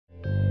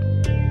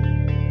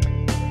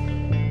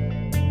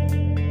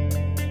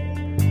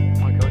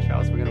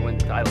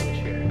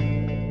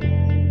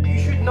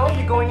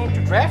going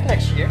into draft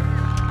next year.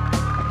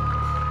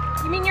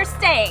 You mean you're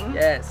staying?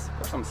 Yes, of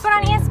course I'm But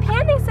on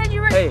ESPN they said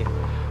you were... Hey,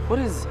 what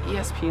is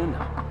ESPN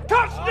now?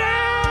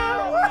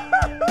 Touchdown!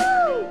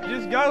 Woo-hoo!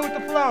 Just go with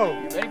the flow.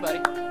 You ready, buddy?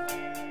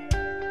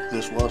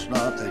 This was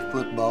not a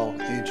football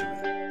injury.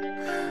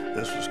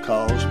 This was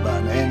caused by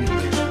an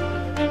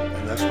aneurysm,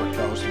 and that's what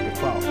caused him to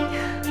fall.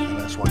 And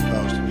that's what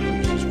caused him to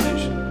lose his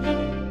vision.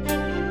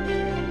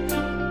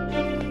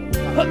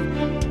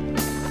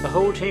 The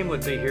whole team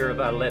would be here if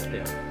I left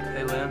him.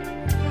 Hey, Lynn.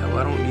 Hell,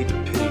 I don't need to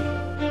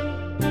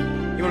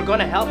pee. You were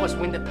gonna help us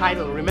win the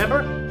title,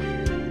 remember?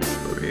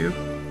 Who are you?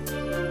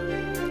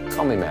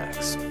 Call me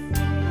Max.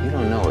 You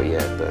don't know it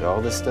yet, but all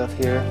this stuff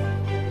here,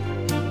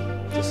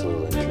 just a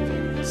little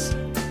inconvenience.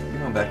 You're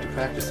going back to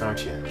practice,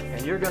 aren't you?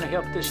 And you're gonna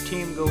help this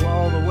team go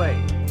all the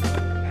way.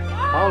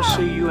 I'll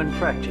see you in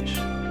practice.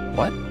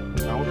 What?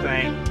 Don't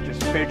think.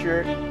 Just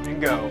picture it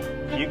and go.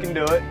 You can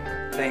do it.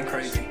 It ain't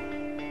crazy.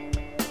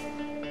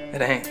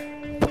 It ain't.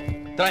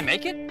 Did I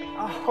make it?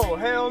 Oh,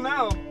 hell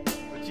no.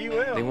 But you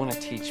will. They want to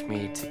teach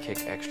me to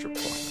kick extra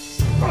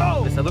points.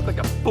 Oh! I look like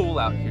a fool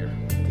out here.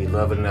 Do you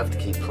love it enough to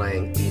keep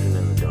playing even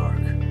in the